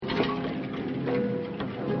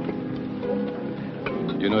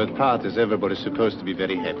You know, at parties, everybody's supposed to be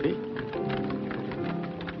very happy.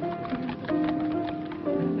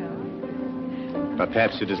 But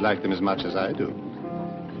perhaps you dislike them as much as I do.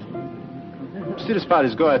 Still, as far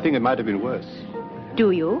as go, I think it might have been worse.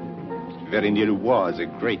 Do you? Very nearly was a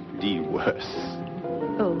great deal worse.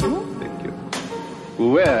 Oh? Thank you.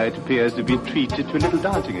 Where it appears to be treated to a little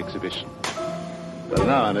dancing exhibition. But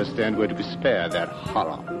now I understand where to be spared that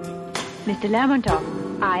horror. Mr.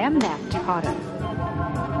 Lermontov, I am that horror.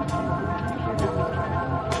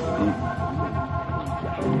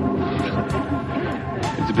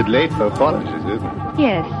 It's a bit late for apologies, isn't it?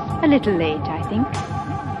 Yes, a little late, I think.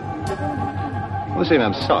 Well, Sam,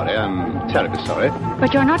 I'm sorry. I'm terribly sorry.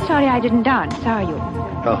 But you're not sorry I didn't dance, are you?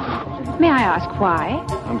 Oh. May I ask why?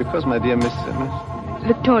 Because, my dear Miss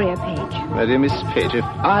Victoria Page. My dear Miss Page, if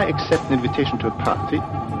I accept an invitation to a party,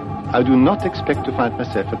 I do not expect to find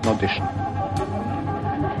myself at an audition.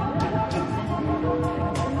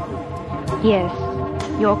 Yes,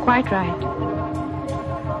 you're quite right.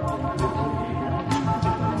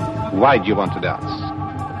 Why do you want to dance?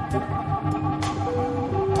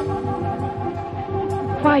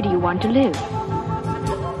 Why do you want to live?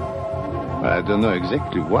 I don't know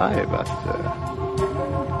exactly why, but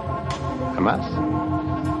I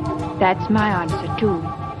must. That's my answer, too.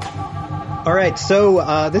 All right,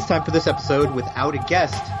 so this time for this episode, without a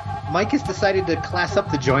guest, Mike has decided to class up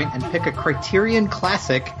the joint and pick a Criterion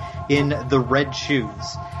classic in The Red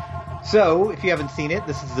Shoes. So, if you haven't seen it,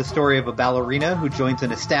 this is the story of a ballerina who joins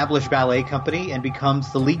an established ballet company and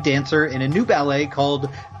becomes the lead dancer in a new ballet called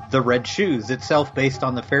The Red Shoes, itself based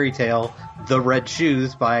on the fairy tale The Red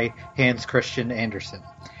Shoes by Hans Christian Andersen.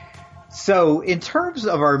 So, in terms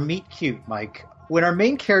of our meet cute, Mike, when our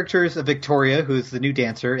main characters of Victoria, who's the new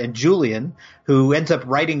dancer, and Julian, who ends up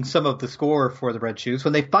writing some of the score for The Red Shoes,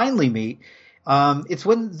 when they finally meet, it's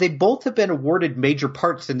when they both have been awarded major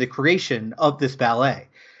parts in the creation of this ballet.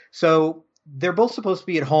 So they're both supposed to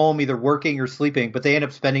be at home, either working or sleeping, but they end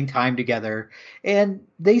up spending time together. And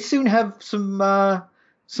they soon have some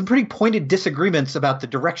pretty pointed disagreements about the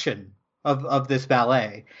direction of this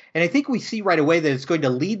ballet. And I think we see right away that it's going to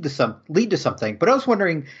lead to something. But I was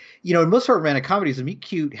wondering, you know, in most of our romantic comedies, the meet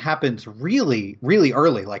cute happens really, really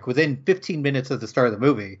early, like within 15 minutes of the start of the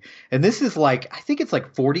movie. And this is like, I think it's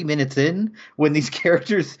like 40 minutes in when these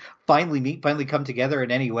characters finally come together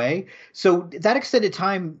in any way. So that extended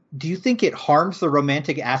time, do you think it harms the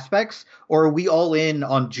romantic aspects, or are we all in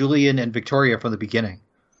on Julian and Victoria from the beginning?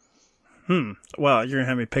 Well, you're going to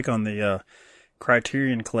have me pick on the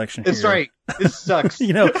Criterion collection here. That's right. This sucks.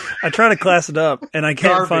 You know, I try to class it up, and I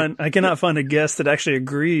cannot find a guest that actually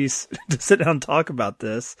agrees to sit down and talk about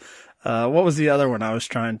this. What was the other one I was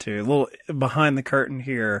trying to? A little behind the curtain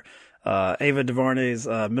here. Ava DuVernay's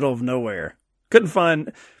Middle of Nowhere. Couldn't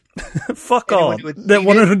find fuck all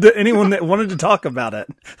anyone that wanted to talk about it.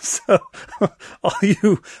 So all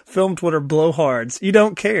you film Twitter blowhards, you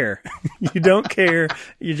don't care. You don't care.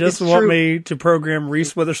 You just want me to program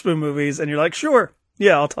Reese Witherspoon movies, and you're like, sure,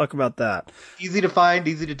 yeah, I'll talk about that. Easy to find,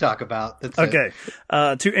 easy to talk about. That's okay.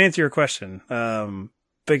 To answer your question,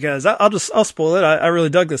 because I'll spoil it. I really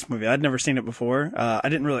dug this movie. I'd never seen it before. I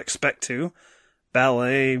didn't really expect to.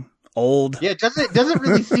 Ballet. Old. Yeah, it doesn't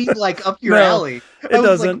really seem like up your alley. It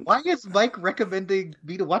doesn't. Like, why is Mike recommending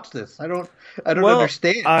me to watch this? I don't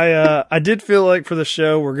understand. I did feel like for the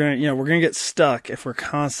show we're gonna get stuck if we're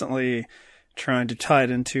constantly trying to tie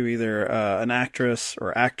it into either an actress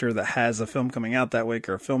or actor that has a film coming out that week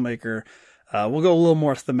or a filmmaker. We'll go a little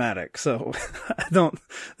more thematic. So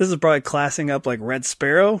this is probably classing up like Red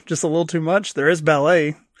Sparrow just a little too much. There is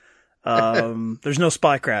ballet. There's no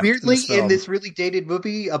spycraft. Weirdly, in this really dated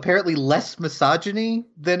movie, apparently less misogyny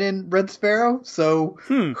than in Red Sparrow. So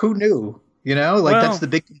who knew? You know, that's the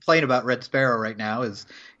big complaint about Red Sparrow right now is,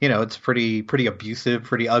 you know, it's pretty abusive,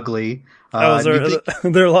 pretty ugly. There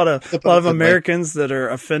are a lot of Americans that are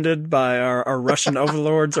offended by our Russian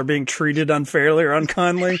overlords are being treated unfairly or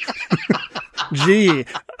unkindly. Gee,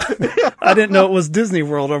 I didn't know it was Disney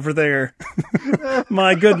World over there.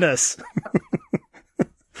 My goodness.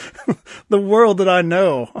 The world that I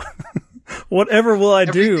know. Whatever will I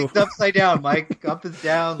do? Everything's upside down, Mike. Up is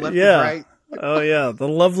down, left is right. Oh, yeah. The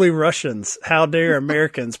lovely Russians. How dare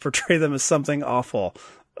Americans portray them as something awful.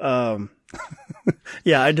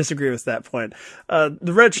 Yeah, I disagree with that point.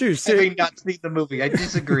 The Red Shoes. Having not seen the movie, I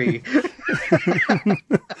disagree.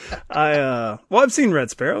 I've seen Red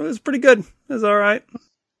Sparrow. It was pretty good. It was all right.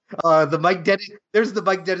 There's the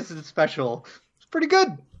Mike Dennison special. It's pretty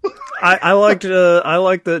good. I liked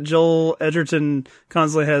that Joel Edgerton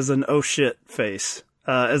constantly has an oh shit face.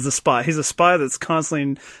 as the spy. He's a spy that's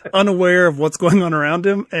constantly unaware of what's going on around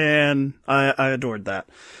him, and I adored that.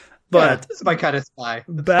 But it's my kind of spy.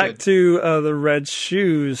 That's back good. to the Red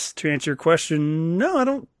Shoes, to answer your question, no, I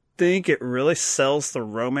don't think it really sells the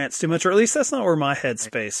romance too much, or at least that's not where my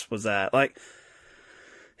headspace was at. Like,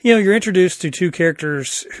 you know, you're introduced to two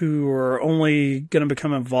characters who are only going to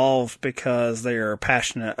become involved because they are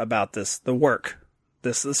passionate about the work.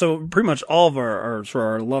 So pretty much all of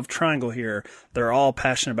our love triangle here, they're all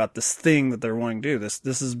passionate about this thing that they're wanting to do. This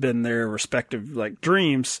has been their respective like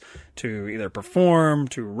dreams to either perform,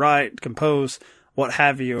 to write, compose, what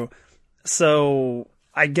have you. So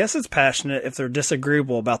I guess it's passionate if they're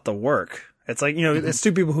disagreeable about the work. It's like, you know, it's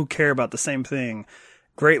two people who care about the same thing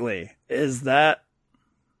greatly. Is that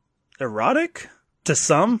erotic to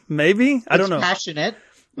some? Maybe. I don't know. Passionate.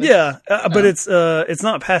 Yeah, but it's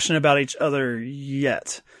not passionate about each other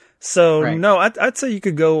yet. So Right. no, I'd say you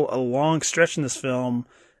could go a long stretch in this film,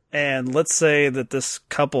 and let's say that this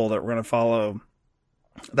couple that we're going to follow,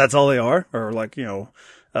 that's all they are, or like, you know,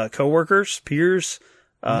 coworkers, peers.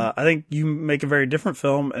 I think you make a very different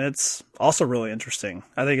film, and it's also really interesting.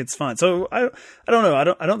 I think it's fun. So I don't know.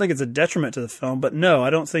 I don't think it's a detriment to the film, but no, I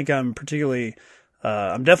don't think I'm particularly.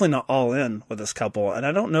 I'm definitely not all in with this couple, and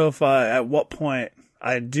I don't know if at what point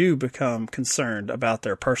I do become concerned about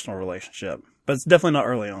their personal relationship, but it's definitely not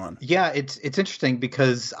early on. Yeah, it's interesting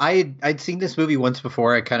because I'd seen this movie once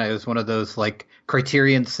before. It was one of those like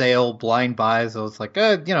Criterion sale blind buys. I was like,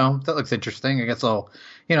 you know, that looks interesting. I guess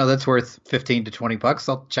that's worth $15 to $20.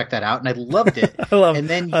 I'll check that out, and I loved it.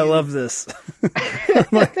 I love this.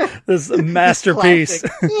 This masterpiece.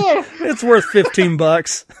 Yeah. It's worth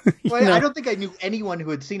 $15. Well, I don't think I knew anyone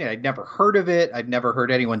who had seen it. I'd never heard of it. I'd never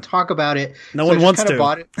heard anyone talk about it. No So one I just wants kinda to.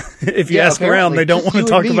 bought it. If you ask around, they don't want to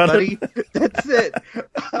talk about buddy. it. That's it.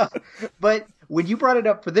 But when you brought it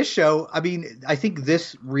up for this show, I mean, I think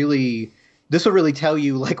this will really tell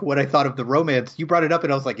you like what I thought of the romance. You brought it up,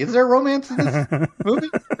 and I was like, "Is there romance in this movie?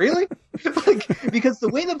 Really?" Because the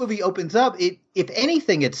way the movie opens up, if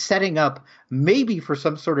anything, it's setting up maybe for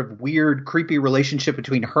some sort of weird, creepy relationship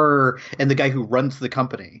between her and the guy who runs the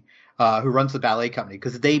company, who runs the ballet company.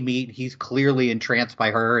 Because they meet, he's clearly entranced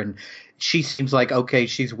by her, and she seems like, okay,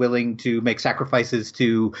 she's willing to make sacrifices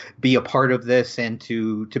to be a part of this and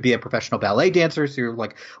to be a professional ballet dancer. So you're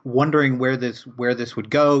like wondering where this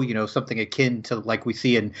would go, you know, something akin to like we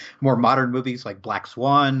see in more modern movies like Black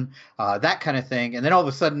Swan, that kind of thing. And then all of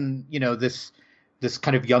a sudden, you know, this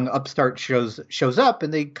kind of young upstart shows up,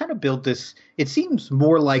 and they kind of build this, it seems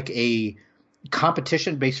more like a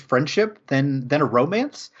competition-based friendship than a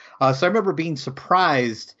romance. So I remember being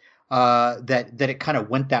surprised that it kind of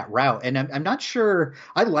went that route. And I'm not sure.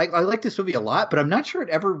 I like this movie a lot, but I'm not sure it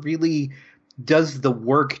ever really does the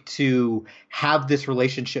work to have this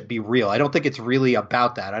relationship be real. I don't think it's really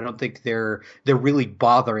about that. I don't think they're really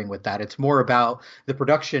bothering with that. It's more about the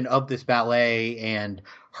production of this ballet and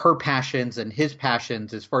her passions and his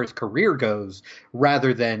passions as far as career goes,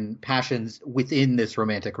 rather than passions within this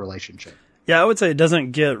romantic relationship. Yeah, I would say it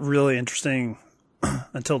doesn't get really interesting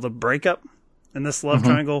until the breakup in this love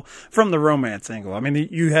triangle from the romance angle. I mean,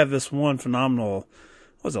 you have this one phenomenal,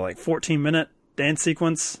 what was it, like 14-minute dance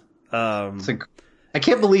sequence? I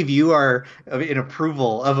can't believe you are in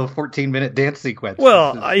approval of a 14-minute dance sequence.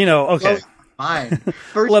 Well, okay. Fine.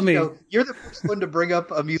 First, you're the first one to bring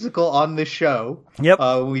up a musical on this show. Yep.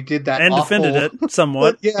 We did that and awful... defended it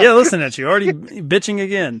somewhat. Yeah, listen at you. Already bitching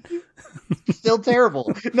again. Still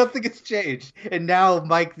terrible. Nothing has changed. And now,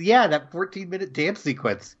 Mike, that 14-minute dance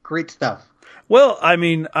sequence. Great stuff. Well, I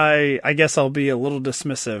mean, I guess I'll be a little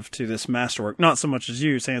dismissive to this masterwork. Not so much as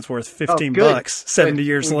you saying it's worth $15 70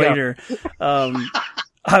 years later.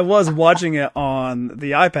 I was watching it on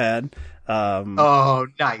the iPad.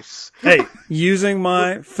 Nice. Hey, using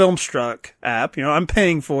my Filmstruck app, I'm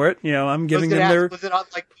paying for it. I'm giving them their. Was it on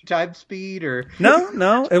like 2x speed or?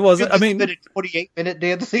 No, it wasn't. I mean, a 28-minute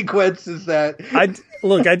dance sequence is that?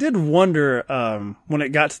 I did wonder when it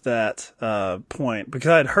got to that point,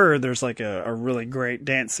 because I'd heard there's like a really great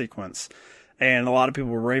dance sequence, and a lot of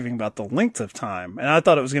people were raving about the length of time, and I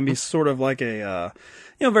thought it was going to be sort of like a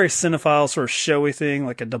very cinephile sort of showy thing,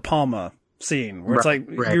 like a De Palma scene where it's like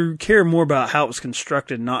you care more about how it was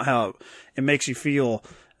constructed, not how it makes you feel.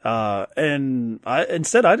 And I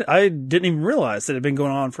didn't even realize that it had been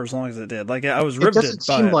going on for as long as it did. Like I was riveted. It doesn't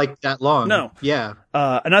seem like that long. No. Yeah.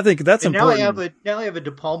 And I think that's important. Now I have a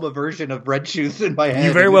De Palma version of Red Shoes in my head.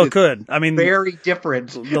 You very well could. I mean, very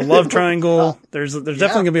different. The love triangle. There's definitely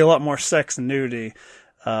gonna be a lot more sex and nudity,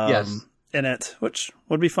 in it, which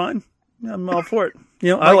would be fine. I'm all for it.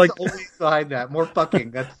 I like always behind that. More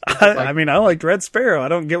fucking. I mean, I liked Red Sparrow. I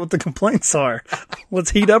don't get what the complaints are.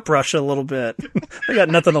 Let's heat up Russia a little bit. They got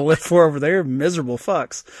nothing to live for over there. Miserable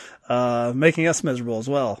fucks, making us miserable as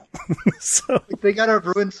well. So they got to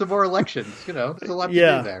ruin some more elections. There's a lot to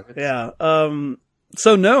do there.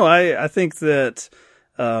 So no, I think that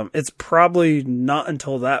it's probably not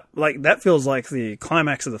until that feels like the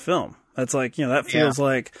climax of the film. That's like that feels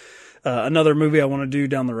like. Another movie I want to do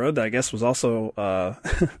down the road that I guess was also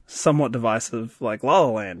somewhat divisive, like La La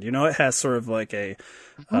Land. It has sort of like a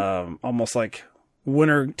almost like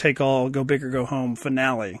winner take all, go big or go home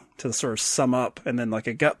finale to sort of sum up, and then like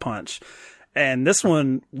a gut punch. And this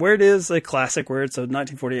one, where it is a classic, where it's a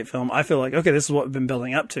 1948 film, I feel like, okay, this is what we've been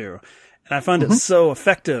building up to. And I find it so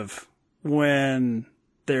effective when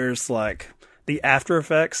there's like the after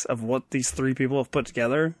effects of what these three people have put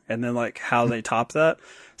together, and then like how they top that.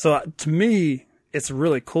 So to me, it's a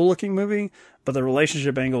really cool looking movie, but the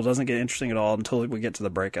relationship angle doesn't get interesting at all until we get to the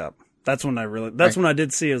breakup. That's when when I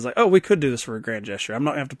did see it. I was like, oh, we could do this for a grand gesture. I'm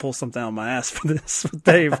not gonna have to pull something out of my ass for this with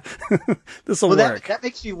Dave. This will work. That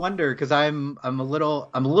makes you wonder, because I'm a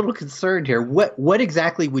little concerned here. What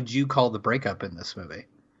exactly would you call the breakup in this movie?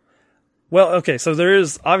 Well, okay, so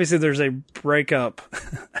there's a breakup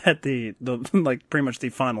at the like pretty much the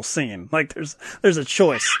final scene. Like there's a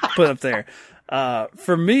choice put up there.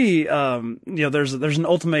 For me, there's an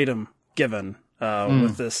ultimatum given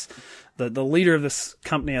with this the leader of this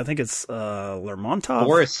company. I think it's Lermontov.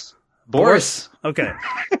 Boris. Okay,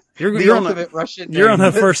 you're on the Russian. You're on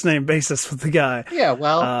a first name basis with the guy. Yeah,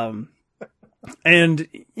 well, and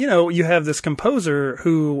you have this composer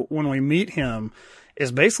who, when we meet him,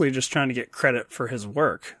 is basically just trying to get credit for his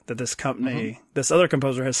work that this company, this other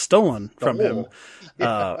composer, has stolen from him.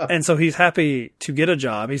 Yeah. And so he's happy to get a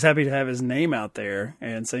job. He's happy to have his name out there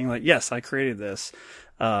and saying like, yes, I created this.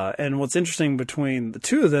 And what's interesting between the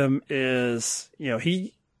two of them is,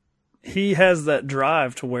 he has that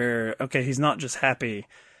drive to where, okay, he's not just happy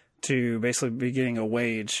to basically be getting a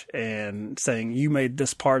wage and saying you made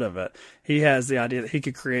this part of it. He has the idea that he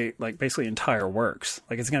could create like basically entire works.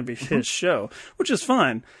 Like it's going to be his show, which is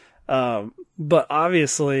fine. But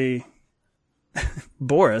obviously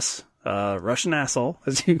Boris, Russian asshole,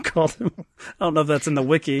 as you called him. I don't know if that's in the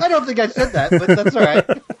wiki. I don't think I said that, but that's all right.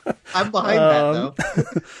 I'm behind that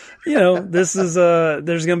though. This is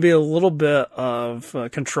there's going to be a little bit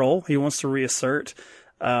of control. He wants to reassert.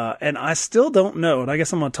 And I still don't know, and I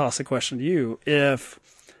guess I'm going to toss a question to you, if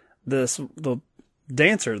the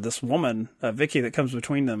dancer, this woman, Vicky, that comes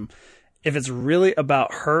between them, if it's really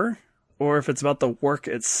about her or if it's about the work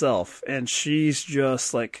itself, and she's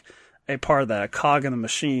just like a part of that, a cog in the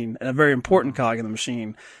machine, and a very important cog in the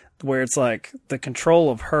machine, where it's like the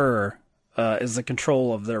control of her is the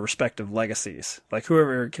control of their respective legacies. Like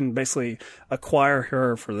whoever can basically acquire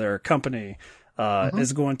her for their company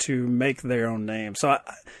is going to make their own name. So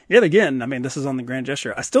yet again, I mean, this is on the grand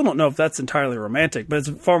gesture. I still don't know if that's entirely romantic, but it's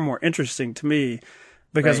far more interesting to me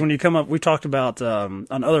because when you come up, we talked about on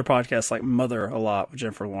other podcasts like Mother a lot with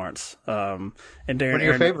Jennifer Lawrence and Darren. One of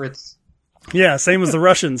your favorites. Yeah, same as the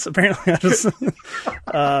Russians. Apparently, I just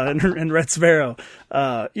and Red Sparrow.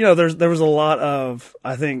 There was a lot of,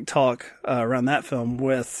 I think, talk around that film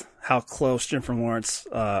with how close Jennifer Lawrence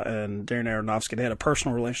and Darren Aronofsky, they had a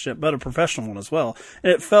personal relationship, but a professional one as well.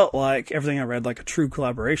 And it felt like everything I read, like a true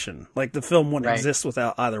collaboration. Like the film wouldn't exist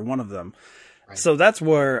without either one of them. Right. So that's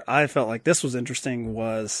where I felt like this was interesting,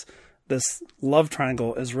 was this love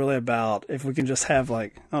triangle is really about, if we can just have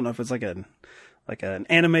like, I don't know if it's like an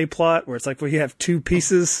anime plot where it's like, well, you have two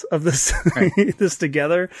pieces of this, this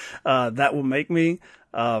together, that will make me,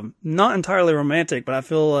 not entirely romantic, but I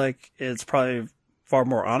feel like it's probably far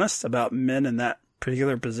more honest about men in that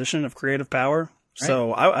particular position of creative power. Right.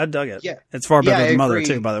 So I dug it. Yeah. It's far better than Mother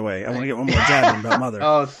too, by the way. I want to get one more jab in about Mother.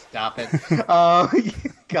 Oh, stop it.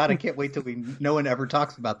 God, I can't wait till no one ever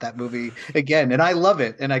talks about that movie again. And I love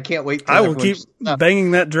it. And I can't wait till I will keep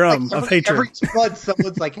banging that drum of hatred. Every 2 months,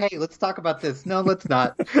 someone's like, hey, let's talk about this. No, let's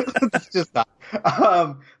not. Let's just not.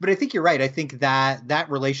 But I think you're right. I think that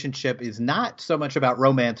relationship is not so much about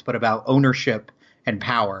romance, but about ownership and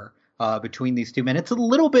power between these two men. It's a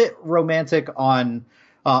little bit romantic on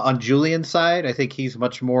Julian's side. I think he's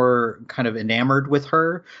much more kind of enamored with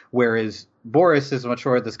her, whereas Boris is much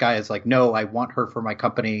more, this guy is like, no, I want her for my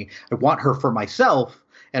company. I want her for myself.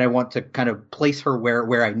 And I want to kind of place her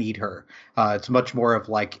where I need her. It's much more of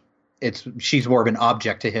like she's more of an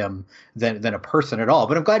object to him than a person at all.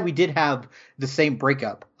 But I'm glad we did have the same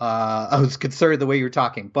breakup. I was concerned the way you were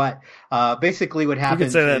talking, but basically what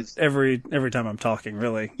happens is that every time I'm talking,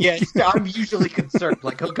 really. Yeah, I'm usually concerned,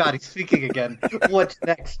 like, oh God, he's speaking again. What's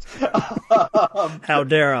next? How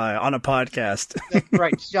dare I on a podcast? That's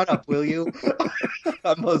right. Shut up, will you?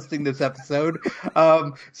 I'm hosting this episode.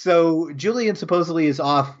 So Julian supposedly is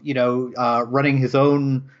off, running his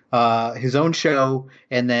own show,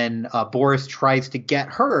 and then Boris tries to get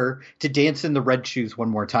her to dance in the red shoes one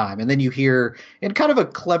more time. And then you hear, in kind of a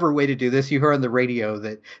clever way to do this, you hear on the radio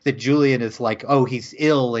that Julian is like, oh, he's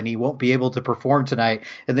ill and he won't be able to perform tonight.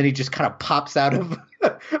 And then he just kind of pops out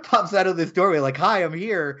of this doorway like, hi, I'm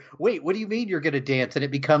here. Wait, what do you mean you're going to dance? And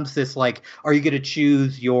it becomes this like, are you going to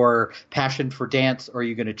choose your passion for dance, or are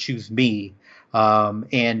you going to choose me?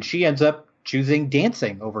 And she ends up choosing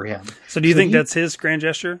dancing over him. So do you think that's his grand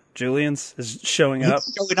gesture? Julian's is showing up?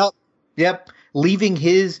 Showing up. Yep. Leaving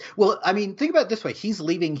his, think about it this way. He's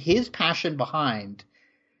leaving his passion behind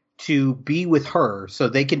to be with her so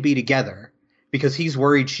they can be together, because he's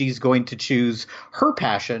worried she's going to choose her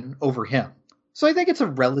passion over him. So I think it's a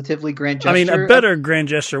relatively grand gesture. A better grand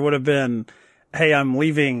gesture would have been, hey, I'm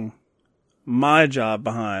leaving my job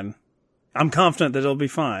behind. I'm confident that it'll be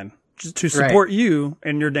fine. To support you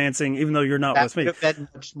and your dancing, even though you're not with me.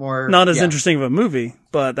 Much more, not as interesting of a movie,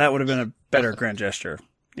 but that would have been a better grand gesture.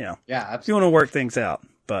 Yeah, absolutely. If you want to work things out,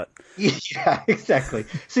 but yeah, exactly.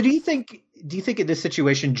 So do you think in this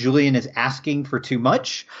situation Julian is asking for too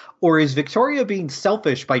much, or is Victoria being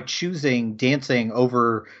selfish by choosing dancing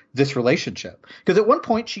over this relationship? Because at one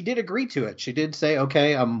point she did agree to it. She did say,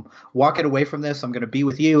 okay, I'm walking away from this. I'm going to be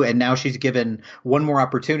with you. And now she's given one more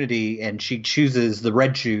opportunity, and she chooses the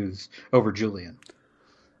red shoes over Julian.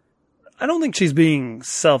 I don't think she's being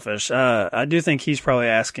selfish. I do think he's probably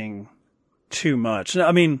asking too much.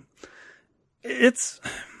 I mean, there's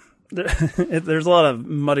a lot of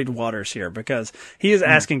muddied waters here, because he is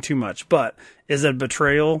asking too much. But is it a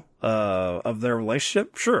betrayal of their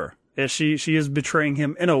relationship? Sure. She is betraying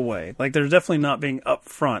him in a way. Like, they're definitely not being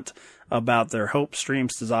upfront about their hopes,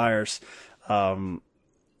 dreams, desires.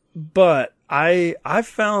 But I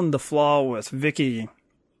found the flaw with Vicky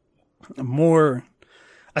more.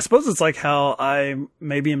 I suppose it's like how I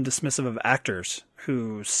maybe am dismissive of actors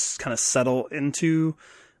who kind of settle into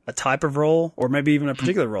a type of role, or maybe even a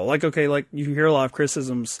particular role. Like, okay, like you hear a lot of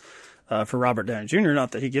criticisms for Robert Downey Jr.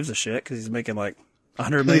 Not that he gives a shit, because he's making like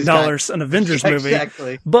 $100 million an Avengers movie.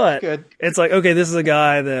 Exactly. But it's like, okay, this is a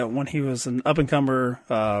guy that when he was an up-and-coming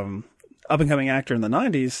actor in the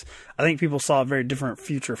 90s, I think people saw a very different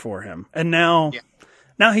future for him. And now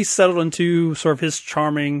he's settled into sort of his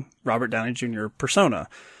charming Robert Downey Jr. persona.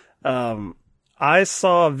 I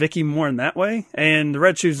saw Vicky more in that way, and the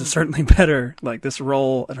Red Shoes is certainly better. Like, this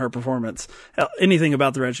role and her performance, anything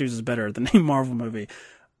about the Red Shoes is better than any Marvel movie.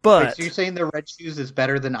 But wait, so you're saying the Red Shoes is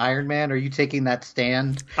better than Iron Man? Are you taking that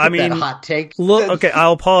stand? That hot take? Look, okay,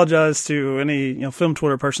 I'll apologize to any film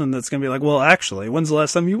Twitter person that's going to be like, well, actually, when's the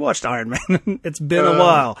last time you watched Iron Man? It's been a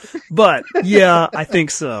while. But yeah, I think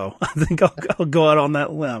so. I think I'll go out on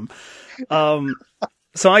that limb.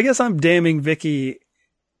 So I guess I'm damning Vicky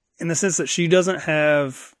in the sense that she doesn't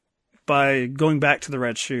have, by going back to the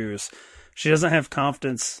Red Shoes, she doesn't have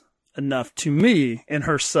confidence enough, to me, in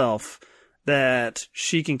herself, that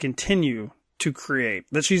she can continue to create.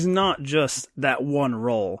 That she's not just that one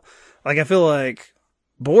role. Like, I feel like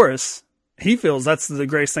Boris, he feels that's the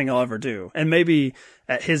greatest thing I'll ever do. And maybe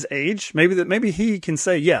at his age, maybe he can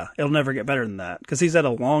say, yeah, it'll never get better than that. Because he's had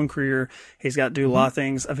a long career. He's got to do a lot of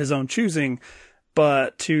things of his own choosing.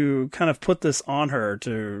 But to kind of put this on her,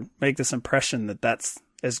 to make this impression that that's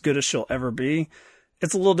as good as she'll ever be,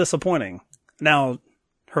 it's a little disappointing. Now,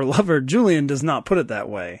 her lover, Julian, does not put it that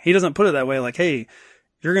way. He doesn't put it that way like, hey,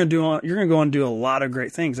 you're going to go on and do a lot of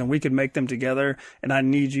great things, and we could make them together, and I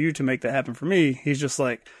need you to make that happen for me. He's just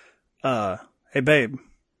like, hey, babe,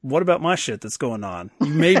 what about my shit that's going on?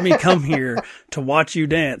 You made me come here to watch you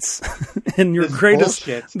dance in your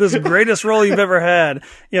this greatest role you've ever had.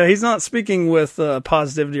 He's not speaking with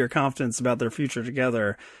positivity or confidence about their future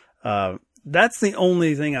together. That's the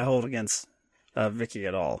only thing I hold against Vicky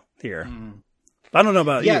at all here. I don't know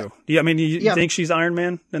about you. You think she's Iron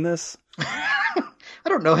Man in this? I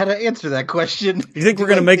don't know how to answer that question. You think we're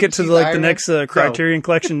going to make it to the next Criterion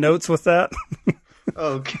Collection notes with that?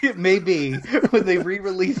 Okay, maybe when they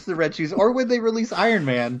re-release the Red Shoes, or when they release Iron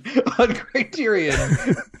Man on Criterion,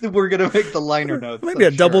 we're going to make the liner notes. Maybe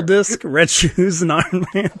a double disc, Red Shoes and Iron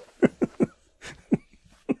Man.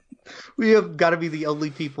 We have got to be the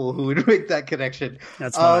only people who would make that connection.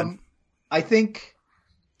 That's fine. I think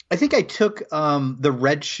I think I took the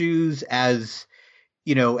red shoes as,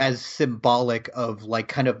 as symbolic of like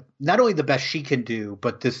kind of not only the best she can do,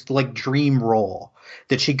 but this like dream role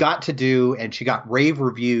that she got to do, and she got rave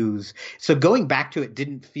reviews. So going back to it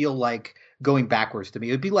didn't feel like going backwards to me.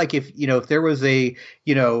 It would be like if there was a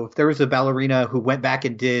ballerina who went back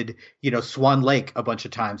and did, Swan Lake a bunch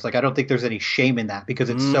of times. Like, I don't think there's any shame in that because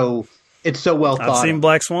it's so well thought. I've seen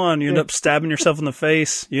Black Swan. You end up stabbing yourself in the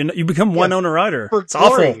face. You become Winona Ryder. It's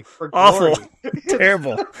glory, awful.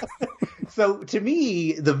 Terrible. So to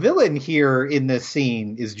me, the villain here in this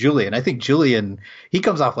scene is Julian. I think Julian, he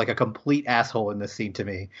comes off like a complete asshole in this scene to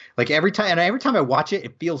me. Like every time I watch it,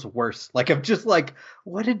 it feels worse. Like I'm just like,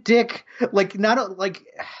 what a dick. Like not like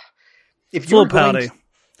if you're a little pouty.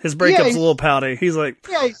 His breakup's a little pouty. He's like,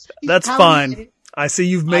 he's that's pouty. Fine. I see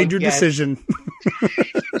you've made your decision.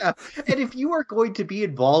 Yeah. And if you are going to be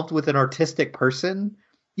involved with an artistic person,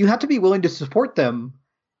 you have to be willing to support them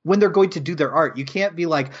when they're going to do their art. You can't be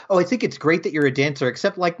like, oh, I think it's great that you're a dancer,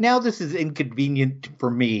 except like now this is inconvenient for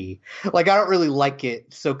me. Like, I don't really like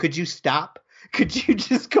it. So could you stop? Could you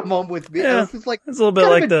just come home with me? Yeah, it's like, it's a little bit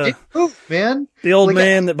like the old like,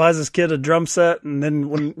 man that buys his kid a drum set, and then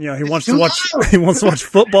when he wants to watch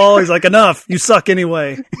football, he's like, enough, you suck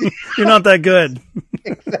anyway. You're not that good.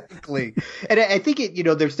 Exactly. And I think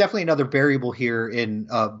there's definitely another variable here in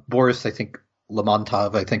Boris, I think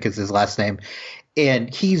Lermontov, I think is his last name.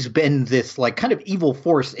 And he's been this like kind of evil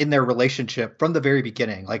force in their relationship from the very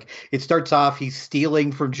beginning. Like it starts off, he's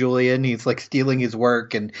stealing from Julian. He's like stealing his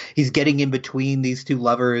work, and he's getting in between these two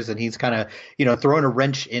lovers, and he's kind of, throwing a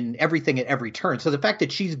wrench in everything at every turn. So the fact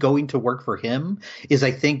that she's going to work for him is,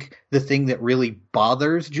 I think, the thing that really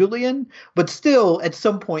bothers Julian. But still, at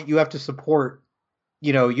some point, you have to support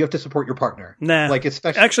your partner. Nah. Like,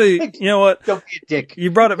 especially. Actually, you know what? Don't be a dick. You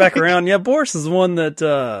brought it back around. Yeah, Boris is the one that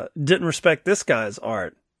didn't respect this guy's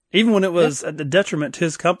art. Even when it was at the detriment to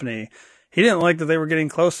his company, he didn't like that they were getting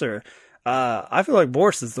closer. I feel like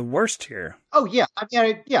Boris is the worst here. Oh, yeah.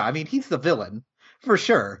 I mean, he's the villain, for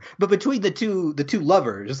sure. But between the two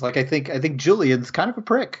lovers, like, I think Julian's kind of a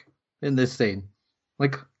prick in this scene.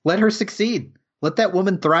 Like, let her succeed. Let that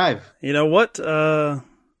woman thrive. You know what?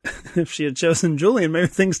 If she had chosen Julian, maybe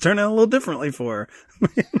things turn out a little differently for her.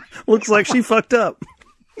 Looks like she fucked up.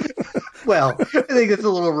 Well, I think it's a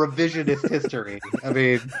little revisionist history. I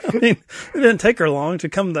mean, it didn't take her long to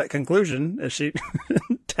come to that conclusion as she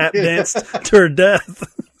tap danced to her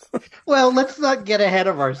death. Well, let's not get ahead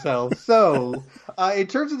of ourselves. So, in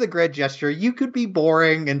terms of the grand gesture, you could be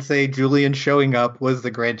boring and say Julian showing up was the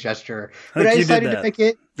grand gesture. But I decided to make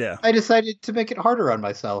it. Yeah. I decided to make it harder on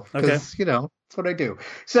myself because okay. That's what I do.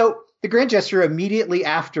 So the grand gesture immediately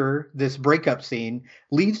after this breakup scene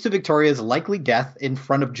leads to Victoria's likely death in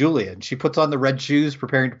front of Julian. She puts on the red shoes,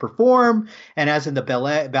 preparing to perform, and as in the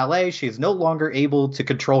ballet, she is no longer able to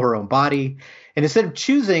control her own body. And instead of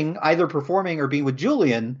choosing either performing or being with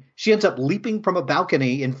Julian, she ends up leaping from a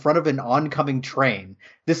balcony in front of an oncoming train.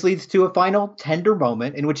 This leads to a final tender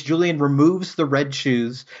moment in which Julian removes the red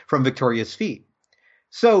shoes from Victoria's feet.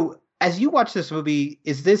 So, as you watch this movie,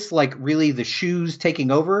 is this like really the shoes taking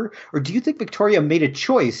over? Or do you think Victoria made a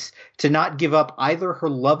choice to not give up either her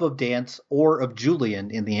love of dance or of Julian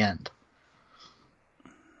in the end?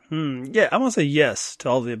 Yeah, I want to say yes to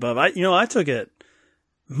all of the above. I took it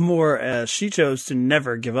more as she chose to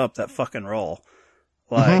never give up that fucking role.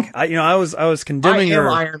 Like, I was condemning her.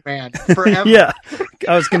 I am Iron Man forever. Yeah.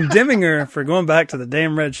 I was condemning her for going back to the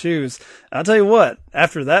damn red shoes. I'll tell you what,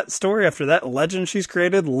 after that story, after that legend she's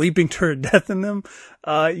created, leaping to her death in them,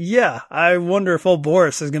 I wonder if old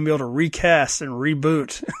Boris is going to be able to recast and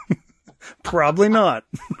reboot. Probably not.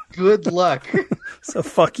 Good luck. So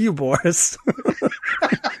fuck you, Boris.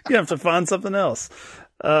 You have to find something else.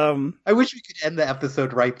 I wish we could end the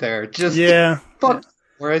episode right there. Just fuck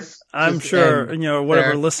Boris. I'm sure,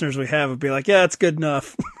 whatever listeners we have would be like, yeah, it's good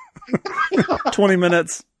enough. 20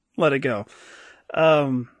 minutes, let it go.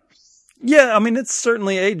 Yeah, I mean, it's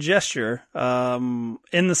certainly a gesture,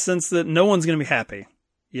 in the sense that no one's going to be happy.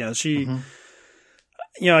 She,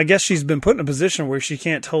 I guess she's been put in a position where she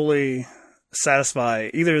can't totally satisfy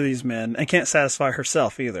either of these men and can't satisfy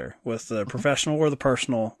herself either with the professional or the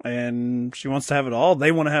personal. And she wants to have it all.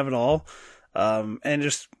 They want to have it all. And it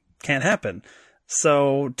just can't happen.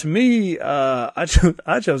 So to me, I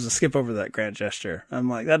chose to skip over that grand gesture. I'm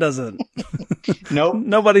like, that doesn't, nope.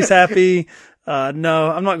 Nobody's happy.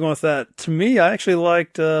 No, I'm not going with that. To me, I actually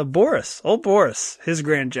liked, Boris, old Boris, his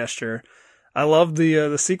grand gesture. I love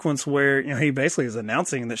the sequence where, you know, he basically is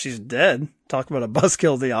announcing that she's dead. Talk about a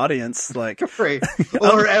buzzkill of the audience, like right.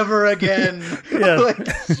 Or ever again. Yeah.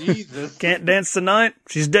 Like, Jesus. Can't dance tonight.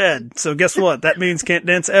 She's dead. So guess what? That means can't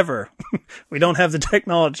dance ever. We don't have the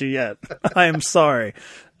technology yet. I am sorry.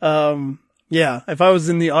 Yeah. If I was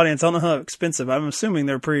in the audience, I don't know how expensive. I'm assuming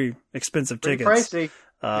they're pretty expensive tickets. Pricey.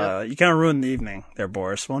 You kind of ruined the evening there,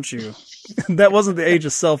 Boris, won't you? That wasn't the age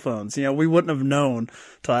of cell phones. You know, we wouldn't have known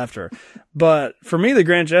till after. But for me, the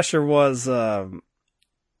grand gesture was,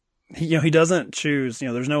 he doesn't choose, you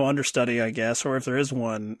know, there's no understudy, I guess, or if there is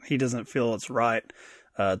one, he doesn't feel it's right,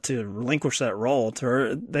 to relinquish that role to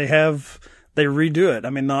her. They redo it.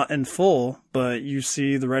 I mean, not in full, but you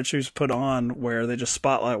see the red shoes put on where they just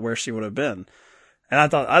spotlight where she would have been. And I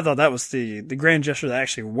thought that was the grand gesture that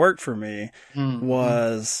actually worked for me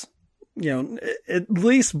was, you know, at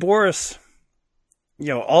least Boris, you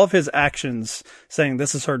know, all of his actions saying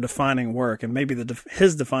this is her defining work and maybe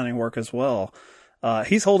his defining work as well.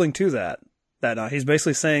 He's holding to that he's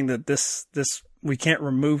basically saying that this, we can't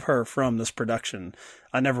remove her from this production.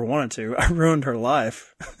 I never wanted to. I ruined her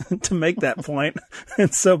life to make that point.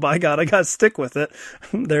 And so by God, I got to stick with it.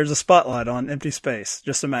 There's a spotlight on empty space.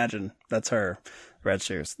 Just imagine that's her. Red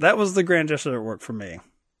shoes. That was the grand gesture that worked for me.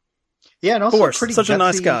 Yeah, and also Boris, pretty such gutsy. a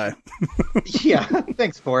nice guy. Yeah,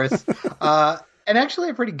 thanks, Boris. And actually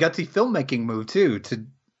a pretty gutsy filmmaking move too. To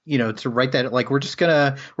write that, like, we're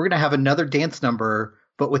gonna have another dance number,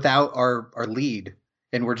 but without our lead,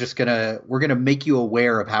 and we're gonna make you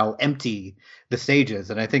aware of how empty the stage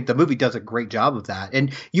is. And I think the movie does a great job of that.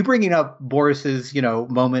 And you bringing up Boris's, you know,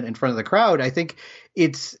 moment in front of the crowd, I think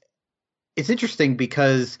it's interesting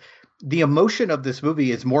because the emotion of this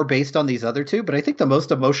movie is more based on these other two, but I think the most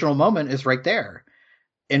emotional moment is right there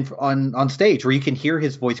on stage where you can hear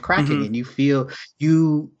his voice cracking and you feel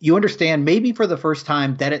you understand maybe for the first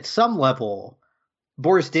time that at some level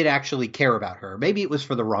Boris did actually care about her. Maybe it was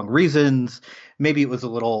for the wrong reasons. Maybe it was a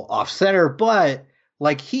little off center, but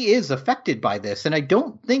like he is affected by this. And I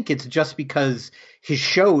don't think it's just because his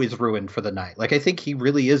show is ruined for the night. Like I think he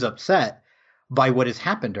really is upset by what has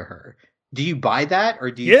happened to her. Do you buy that, or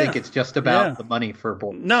do you think it's just about the money for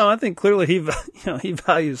Boris? No, I think clearly he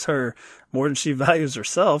values her more than she values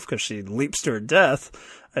herself because she leaps to her death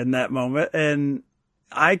in that moment. And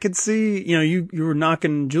I could see, you know, you were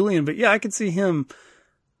knocking Julian, but yeah, I could see him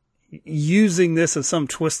using this as some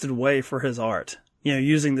twisted way for his art. You know,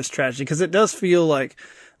 using this tragedy because it does feel like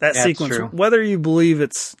that sequence. True. Whether you believe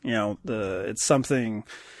it's, you know, it's something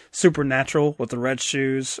supernatural with the red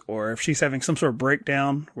shoes, or if she's having some sort of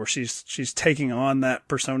breakdown where she's taking on that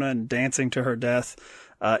persona and dancing to her death,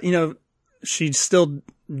 you know, she still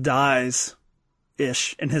dies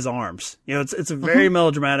ish in his arms. You know, it's a very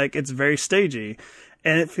melodramatic, it's very stagey,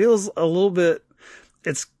 and it feels a little bit,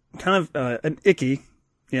 it's kind of an icky,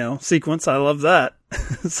 you know, sequence. I love that.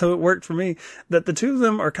 So it worked for me that the two of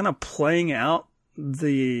them are kind of playing out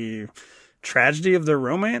the tragedy of their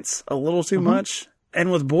romance a little too much. And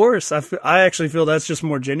with Boris, I actually feel that's just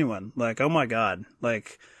more genuine. Like, oh my God,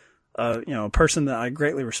 like, you know, a person that I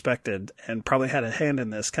greatly respected and probably had a hand in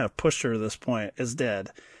this, kind of pushed her to this point, is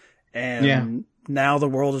dead. And now the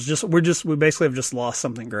world is we basically have just lost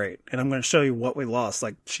something great. And I'm going to show you what we lost.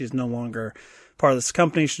 Like, she's no longer part of this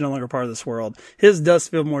company. She's no longer part of this world. His does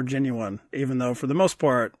feel more genuine, even though for the most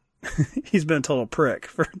part, he's been a total prick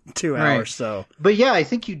for 2 hours. So, but yeah, I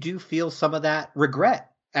think you do feel some of that regret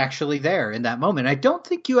actually there in that moment. I don't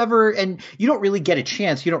think you ever, and you don't really get a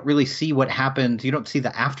chance. You don't really see what happened. You don't see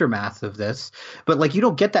the aftermath of this, but like, you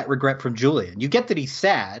don't get that regret from Julian. You get that he's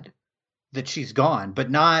sad that she's gone, but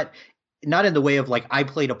not in the way of like, I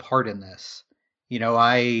played a part in this. You know,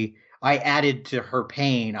 I added to her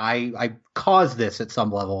pain. I caused this at some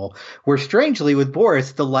level. Where strangely with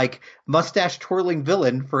Boris, the like mustache twirling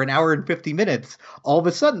villain for an hour and 50 minutes, all of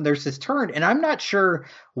a sudden there's this turn, and I'm not sure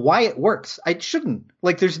why it works. It shouldn't.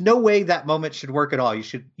 Like, there's no way that moment should work at all. You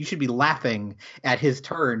should be laughing at his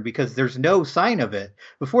turn because there's no sign of it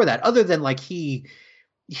before that, other than like he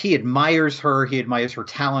admires her, he admires her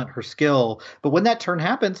talent, her skill. But when that turn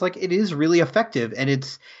happens, like, it is really effective, and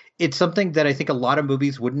it's something that I think a lot of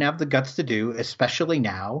movies wouldn't have the guts to do, especially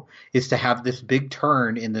now, is to have this big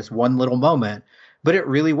turn in this one little moment. But it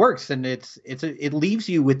really works, and it leaves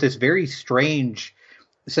you with this very strange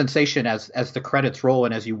sensation as the credits roll,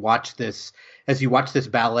 and as you watch this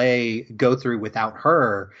ballet go through without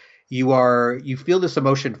her. You feel this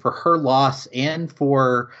emotion for her loss and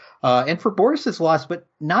for Boris's loss, but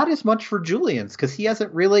not as much for Julian's, because he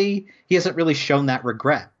hasn't really shown that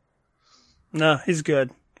regret. No, he's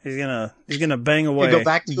good. He's gonna bang away. Go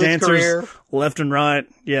back to his career. Left and right.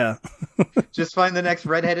 Yeah. Just find the next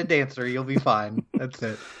redheaded dancer. You'll be fine. That's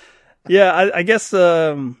it. Yeah, I guess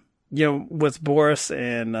with Boris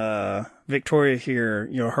and Victoria here,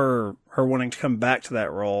 her wanting to come back to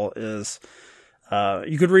that role is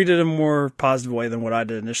you could read it in a more positive way than what I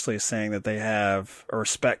did initially, saying that they have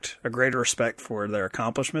a greater respect for their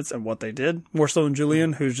accomplishments and what they did, more so than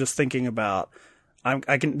Julian, who's just thinking about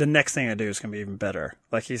the next thing I do is going to be even better.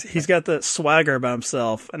 Like he's got the swagger about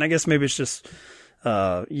himself, and I guess maybe it's just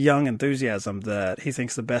young enthusiasm that he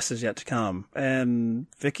thinks the best is yet to come. And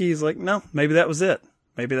Vicky's like, no, maybe that was it.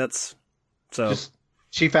 Maybe that's so.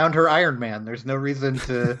 She found her Iron Man. There's no reason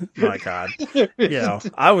to. My God,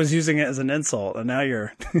 I was using it as an insult, and now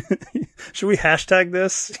you're. Should we hashtag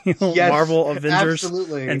this? Yes, Marvel Avengers,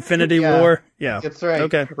 absolutely. Infinity War. Yeah, that's right.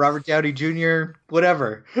 Okay, Robert Downey Jr.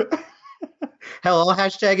 Whatever. Hell, I'll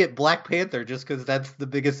hashtag it Black Panther just because that's the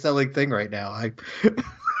biggest selling thing right now.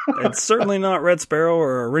 It's certainly not Red Sparrow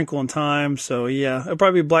or A Wrinkle in Time, so yeah, it'll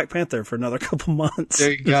probably be Black Panther for another couple months.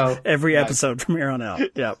 There you go. Every episode from here on out.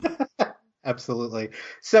 Yeah. Absolutely.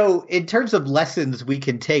 So in terms of lessons we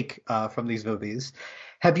can take from these movies,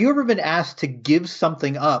 have you ever been asked to give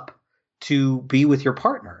something up to be with your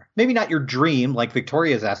partner? Maybe not your dream like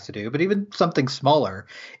Victoria's asked to do, but even something smaller.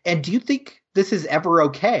 And do you think this is ever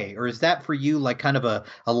okay? Or is that for you like kind of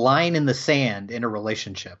a line in the sand in a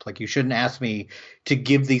relationship? Like you shouldn't ask me to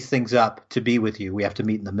give these things up to be with you. We have to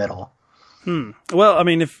meet in the middle. Well, I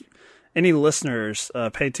mean, if any listeners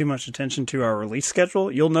pay too much attention to our release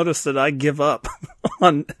schedule, you'll notice that I give up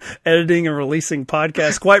on editing and releasing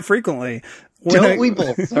podcasts quite frequently. Don't we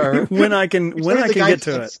both, sir? When I can get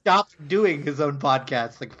to it. Stop doing his own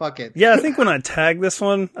podcast. Like, fuck it. Yeah, I think when I tag this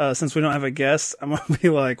one, since we don't have a guest, I'm going to be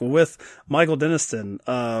like with Michael Denniston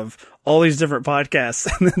of all these different podcasts,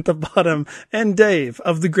 and at the bottom, and Dave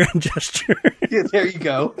of the Grand Gesture. Yeah, there you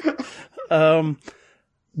go.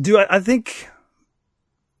 I think,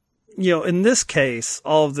 in this case,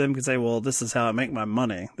 all of them could say, well, this is how I make my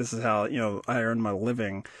money. This is how, I earn my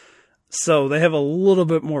living. So they have a little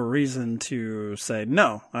bit more reason to say,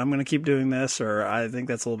 no, I'm going to keep doing this, or I think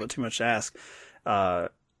that's a little bit too much to ask.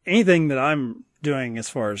 Anything that I'm doing as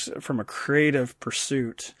far as from a creative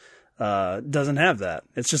pursuit, doesn't have that.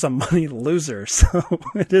 It's just a money loser. So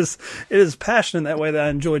it is passion in that way that I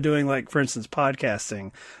enjoy doing, like, for instance,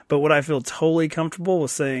 podcasting. But what I feel totally comfortable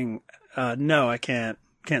with saying, no, I can't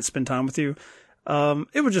spend time with you.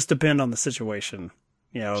 It would just depend on the situation.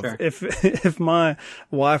 Sure. If my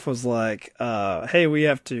wife was like, hey, we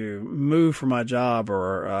have to move for my job,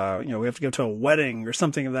 or, we have to go to a wedding or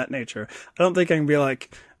something of that nature, I don't think I can be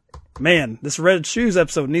like, man, this Red Shoes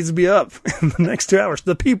episode needs to be up in the next 2 hours.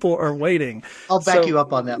 The people are waiting. I'll back you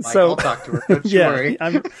up on that, Mike. I'll talk to her. Don't you worry.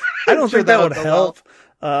 I don't think that would help.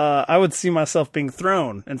 I would see myself being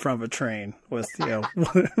thrown in front of a train with,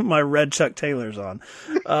 my red Chuck Taylors on.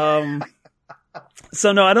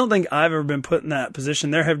 So no, I don't think I've ever been put in that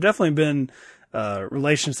position. There have definitely been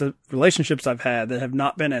relationships I've had that have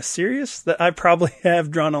not been as serious, that I probably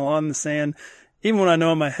have drawn a line in the sand, even when I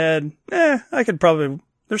know in my head, I could probably,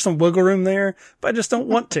 there's some wiggle room there, but I just don't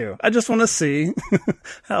want to. I just want to see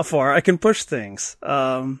how far I can push things.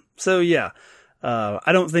 So yeah.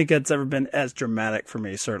 I don't think it's ever been as dramatic for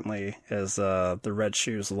me, certainly, as the Red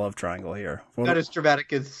Shoes love triangle here. Not as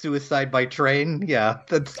dramatic as Suicide by Train. Yeah,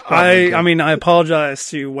 that's. I mean, I apologize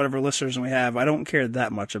to whatever listeners we have. I don't care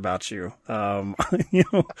that much about you.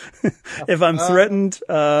 If I'm threatened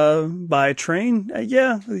by train,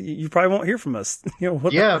 you probably won't hear from us.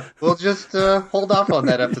 We'll just hold off on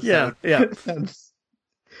that episode. Yeah.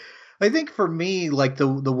 I think for me, like the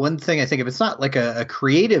one thing I think of, it's not like a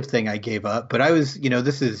creative thing I gave up, but I was,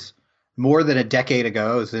 this is more than a decade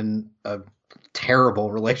ago. I was in a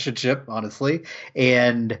terrible relationship, honestly.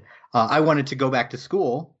 And I wanted to go back to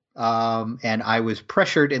school. And I was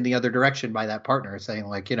pressured in the other direction by that partner saying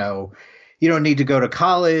like, you don't need to go to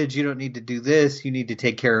college. You don't need to do this. You need to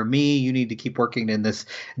take care of me. You need to keep working in this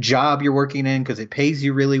job you're working in because it pays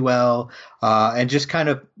you really well. And just kind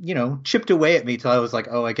of, chipped away at me till I was like,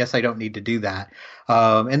 oh, I guess I don't need to do that.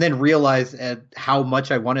 And then realized how much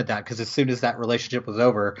I wanted that, because as soon as that relationship was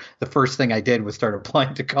over, the first thing I did was start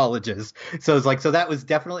applying to colleges. So it's like, so that was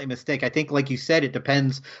definitely a mistake. I think, like you said, it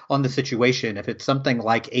depends on the situation. If it's something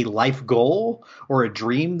like a life goal or a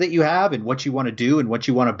dream that you have and what you want to do and what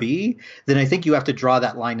you want to be, then I think you have to draw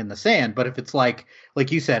that line in the sand. But if it's like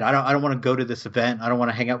you said, I don't want to go to this event. I don't want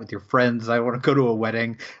to hang out with your friends. I want to go to a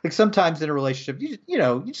wedding. Like sometimes in a relationship, you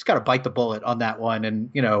just got to bite the bullet on that one and,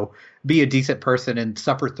 be a decent person and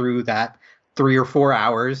suffer through that 3 or 4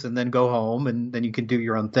 hours and then go home, and then you can do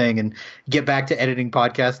your own thing and get back to editing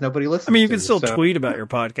podcasts nobody listens to. I mean, you can still tweet about your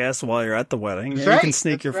podcast while you're at the wedding. That's you right. can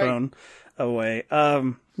sneak That's your phone away.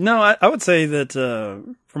 No, I would say that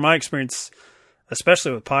from my experience,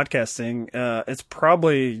 especially with podcasting, it's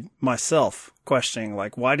probably myself questioning,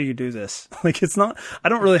 like, why do you do this? Like, it's not, I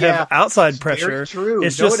don't really have outside pressure. Very true.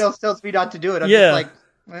 It's no just, one else tells me not to do it. I'm just like,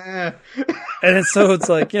 And it's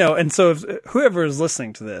like, and so if whoever is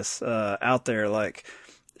listening to this out there, like,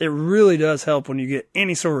 it really does help when you get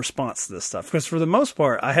any sort of response to this stuff. Because for the most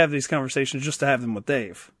part, I have these conversations just to have them with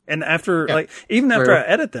Dave. And after, even after I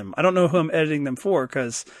edit them, I don't know who I'm editing them for,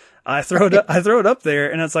 because I throw it up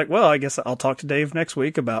there, and it's like, well, I guess I'll talk to Dave next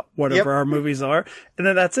week about whatever our movies are. And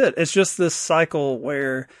then that's it. It's just this cycle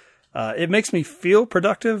where it makes me feel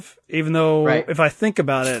productive, even though if I think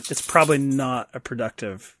about it, it's probably not a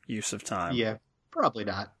productive use of time. Yeah, probably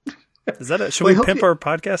not. Is that it? Should we pimp our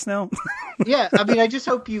podcast now? Yeah, I mean, I just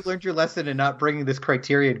hope you learned your lesson and not bringing this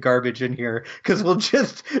Criterion garbage in here, because we'll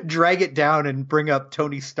just drag it down and bring up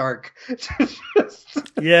Tony Stark.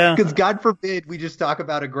 Yeah. Because God forbid we just talk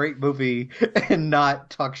about a great movie and not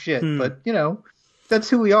talk shit. But, you know, that's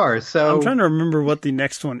who we are. So I'm trying to remember what the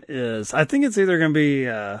next one is. I think it's either going to be,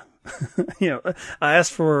 you know, I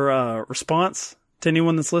asked for response to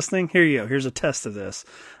anyone that's listening. Here you go. Here's a test of this.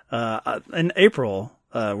 In April,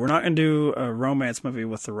 we're not going to do a romance movie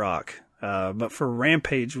with The Rock. But for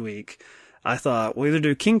Rampage Week, I thought we'll either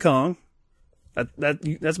do King Kong.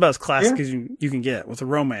 That's about as classic as you can get with a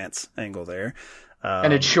romance angle there.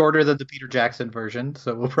 And it's shorter than the Peter Jackson version,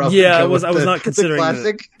 so we'll probably I was not considering the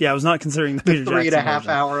classic. I was not considering the Peter Jackson 3.5 version.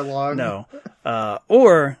 hour long. No.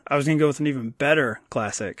 Or I was going to go with an even better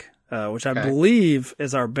classic, which I believe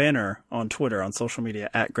is our banner on Twitter, on social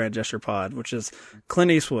media, at Grand Gesture Pod, which is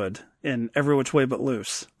Clint Eastwood in Every Which Way But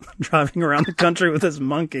Loose, driving around the country with his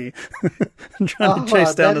monkey, trying to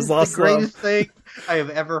chase down his lost love. That is the greatest thing I have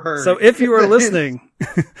ever heard. So if you are listening,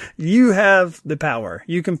 you have the power.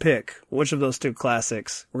 You can pick which of those two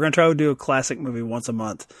classics. We're going to try to do a classic movie once a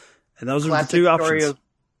month. And those are the two options. Story of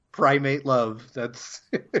primate love. That's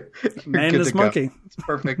Man and his monkey. It's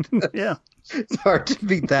perfect. Yeah. It's hard to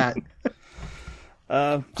beat that.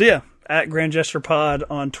 So yeah, at Grand Gesture Pod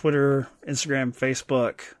on Twitter, Instagram,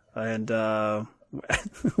 Facebook, and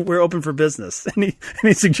we're open for business. Any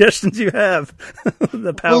suggestions you have,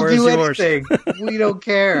 the power is yours. We'll do anything. We don't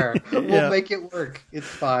care. We'll make it work. It's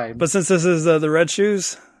fine. But since this is the Red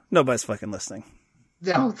Shoes, nobody's fucking listening.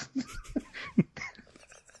 No.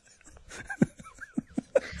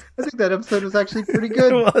 I think that episode was actually pretty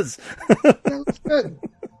good. It was. That was good.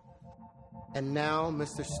 And now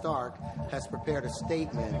Mr. Stark has prepared a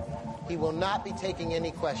statement. He will not be taking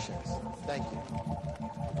any questions. Thank you.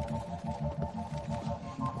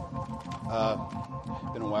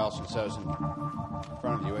 Been a while since I was in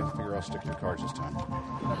front of you. I figure I'll stick to the cards this time.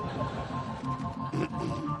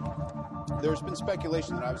 There's been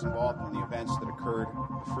speculation that I was involved in the events that occurred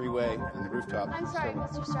at the freeway and the rooftop. I'm sorry,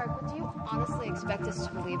 Mr. Stark, but do you honestly expect us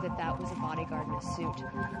to believe that that was a bodyguard in a suit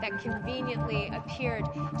that conveniently appeared,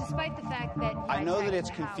 despite the fact that... I know that it's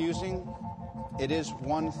confusing. It is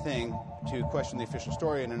one thing to question the official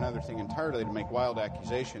story and another thing entirely to make wild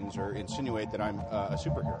accusations or insinuate that I'm a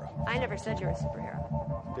superhero. I never said you were a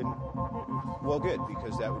superhero. Didn't? Mm-mm. Well, good,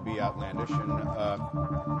 because that would be outlandish and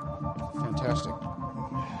fantastic.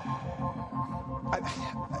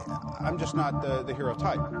 I'm just not the hero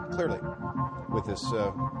type, clearly, with this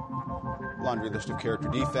laundry list of character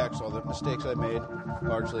defects, all the mistakes I've made,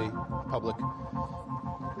 largely public.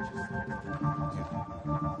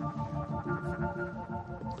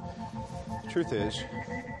 The truth is,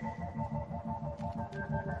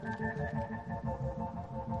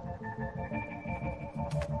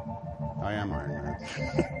 I am Iron Man.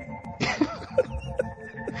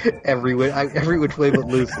 Every Which Way But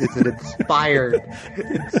Loose is an inspired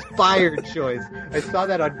choice. I saw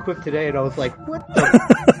that on Quip today, and I was like, "What the?"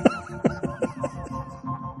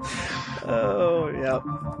 Oh yeah.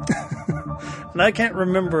 And I can't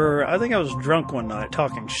remember. I think I was drunk one night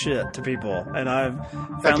talking shit to people, and I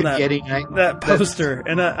found that poster,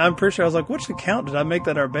 and I'm pretty sure I was like, "Which account did I make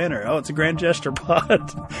that our banner?" Oh, it's a Grand Gesture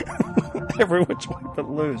Pod. Every Which Way But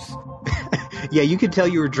Loose. Yeah, you could tell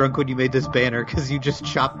you were drunk when you made this banner because you just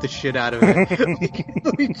chopped the shit out of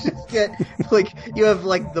it. We just get you have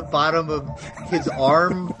the bottom of his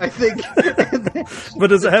arm, I think. But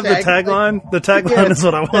does it have the tagline? The tagline is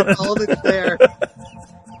what I wanted. That's all that's there.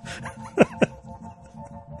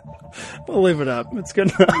 We'll leave it up. It's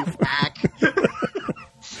good enough.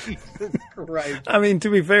 Jesus Christ. I mean, to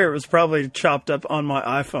be fair, it was probably chopped up on my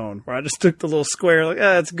iPhone where I just took the little square,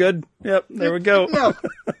 it's good. Yep, there we go. No,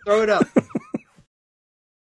 throw it up.